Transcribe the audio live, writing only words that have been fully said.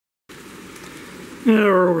Yeah,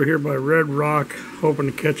 we're over here by Red Rock, hoping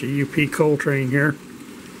to catch a UP coal train here.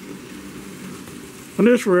 On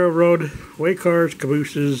this railroad, way cars,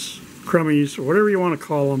 cabooses, crummies, whatever you want to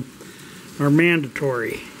call them, are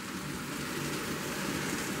mandatory.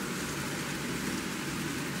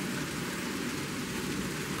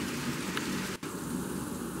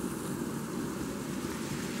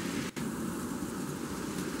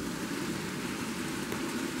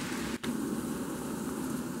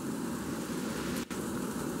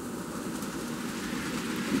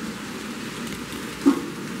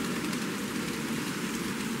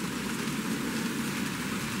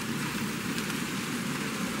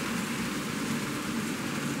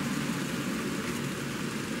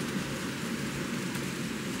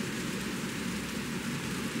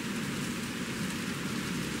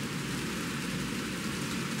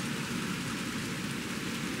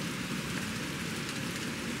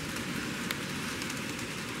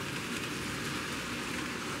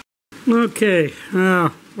 Okay,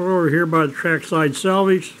 we're over here by the trackside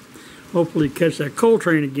salvage. Hopefully catch that coal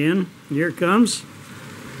train again. Here it comes.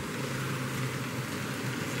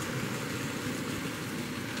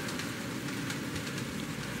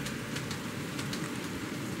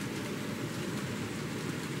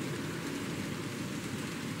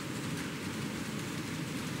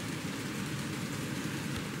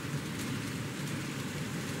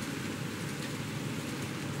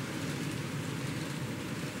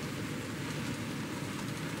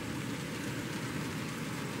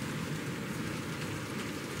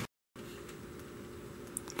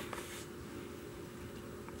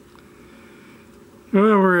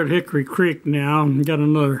 Well, we're at Hickory Creek now and got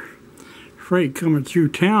another freight coming through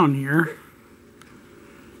town here.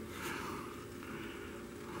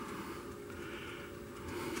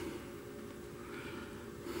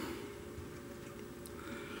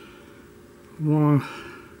 Long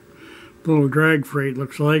little drag freight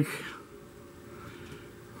looks like.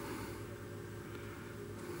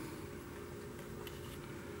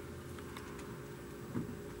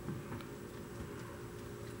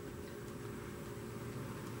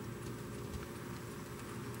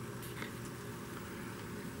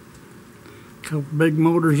 Couple big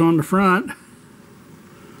motors on the front.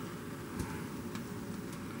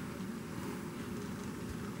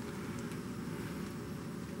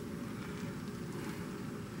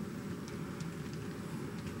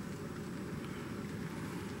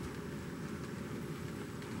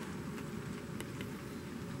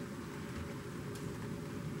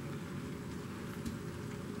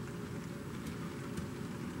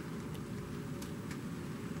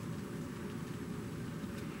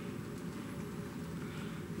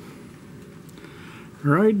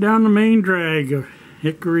 Right down the main drag of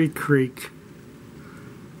Hickory Creek.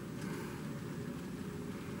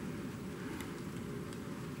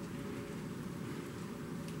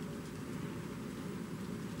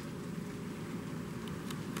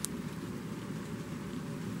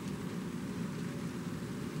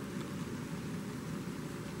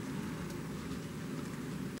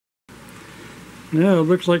 Yeah, it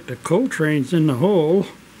looks like the coal train's in the hole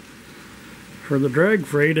for the drag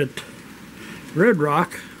freight at Red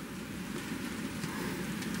Rock.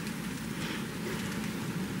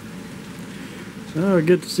 So I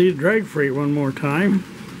get to see the drag freight one more time.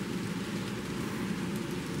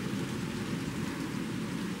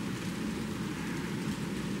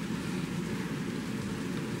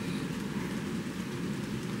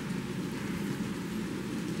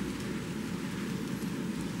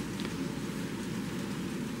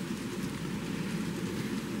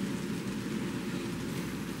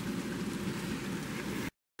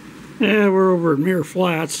 Yeah, we're over at Muir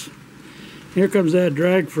Flats. Here comes that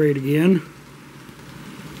drag freight again.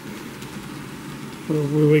 Well,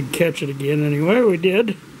 we can catch it again anyway. We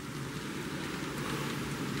did.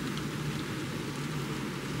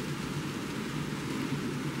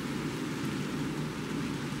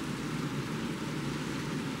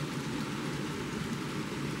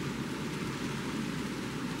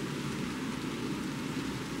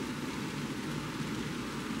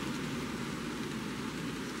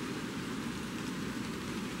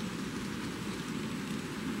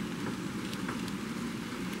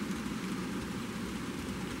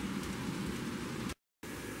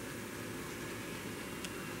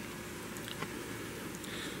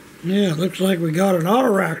 Yeah, looks like we got an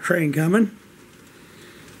autorack train coming.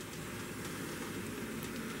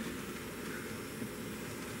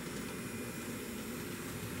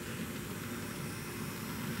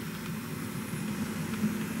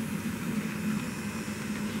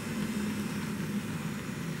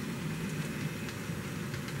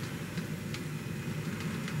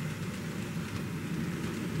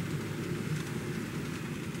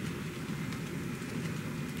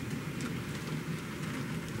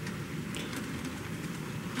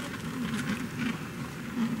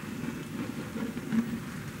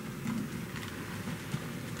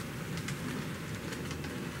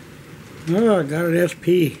 Oh, I got an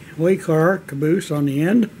SP way car caboose on the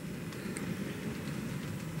end.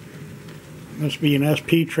 Must be an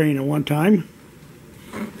SP train at one time.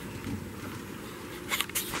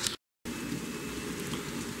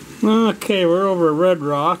 Okay, we're over at Red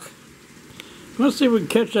Rock. Let's see if we can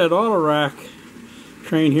catch that autorack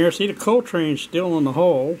train here. See, the coal train's still in the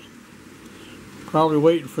hole. Probably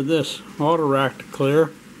waiting for this autorack to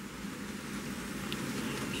clear.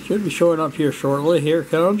 Should be showing up here shortly. Here it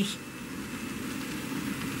comes.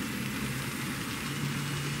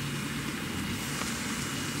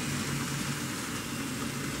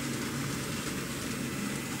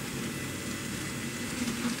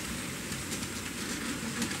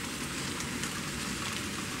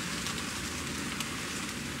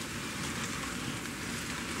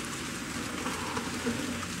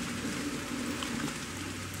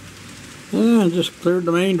 And just cleared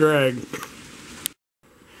the main drag.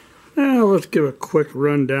 Now let's give a quick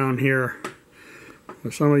rundown here.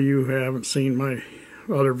 For some of you who haven't seen my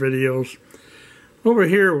other videos. Over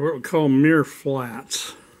here what we call Muir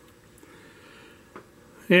Flats.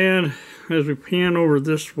 And as we pan over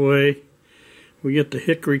this way, we get to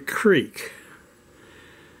Hickory Creek.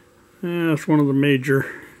 And that's one of the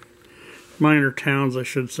minor towns, I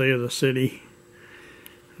should say, of the city.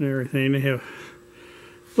 And everything. They have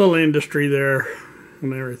little industry there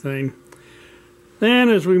and everything. Then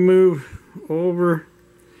as we move over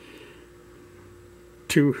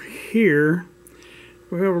to here,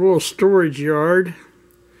 we have a little storage yard,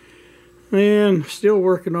 and still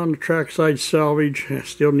working on the trackside salvage. I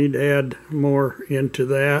still need to add more into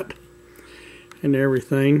that and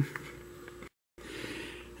everything.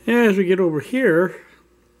 As we get over here,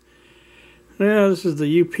 yeah, this is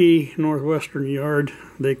the UP Northwestern yard.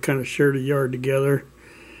 They kind of share the yard together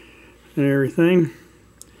and everything.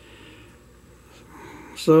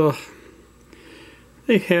 So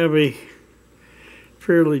they have a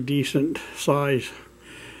fairly decent size,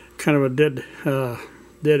 kind of a dead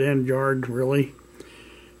end yard, really.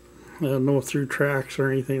 No through tracks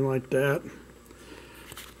or anything like that,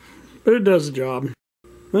 but it does the job.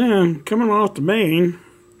 Then coming off the main,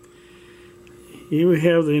 you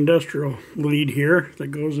have the industrial lead here that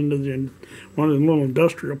goes into one of the little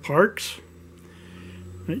industrial parks.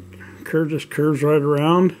 It just curves right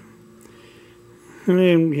around. And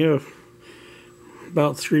then we have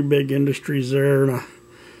about 3 big industries there, and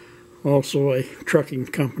also a trucking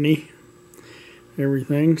company,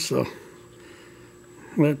 everything. So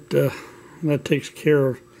that takes care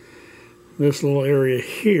of this little area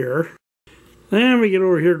here. Then we get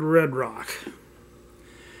over here to Red Rock.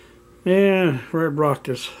 And Red Rock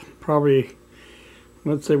is probably,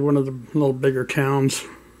 let's say, one of the little bigger towns.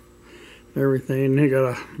 Everything. They got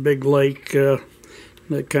a big lake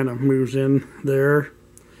that kind of moves in there.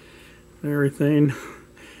 Everything.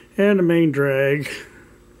 And the main drag.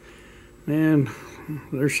 And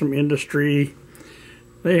there's some industry.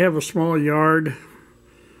 They have a small yard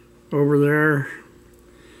over there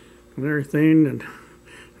and everything. And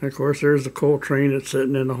of course there's the coal train that's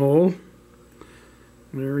sitting in the hole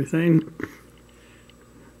and everything.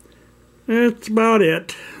 That's about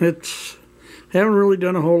it. Haven't really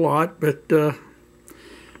done a whole lot, but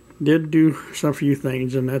did do some few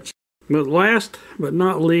things, and that's. But last but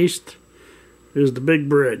not least is the big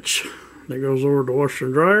bridge that goes over to washer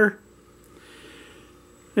and dryer,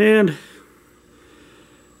 and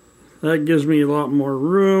that gives me a lot more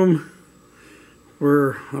room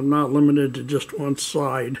where I'm not limited to just one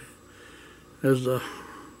side, as the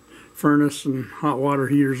furnace and hot water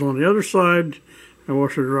heaters on the other side and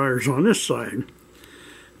washer and dryers on this side.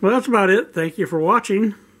 Well, that's about it. Thank you for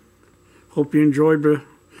watching. Hope you enjoyed the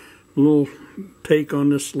little take on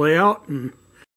this layout, and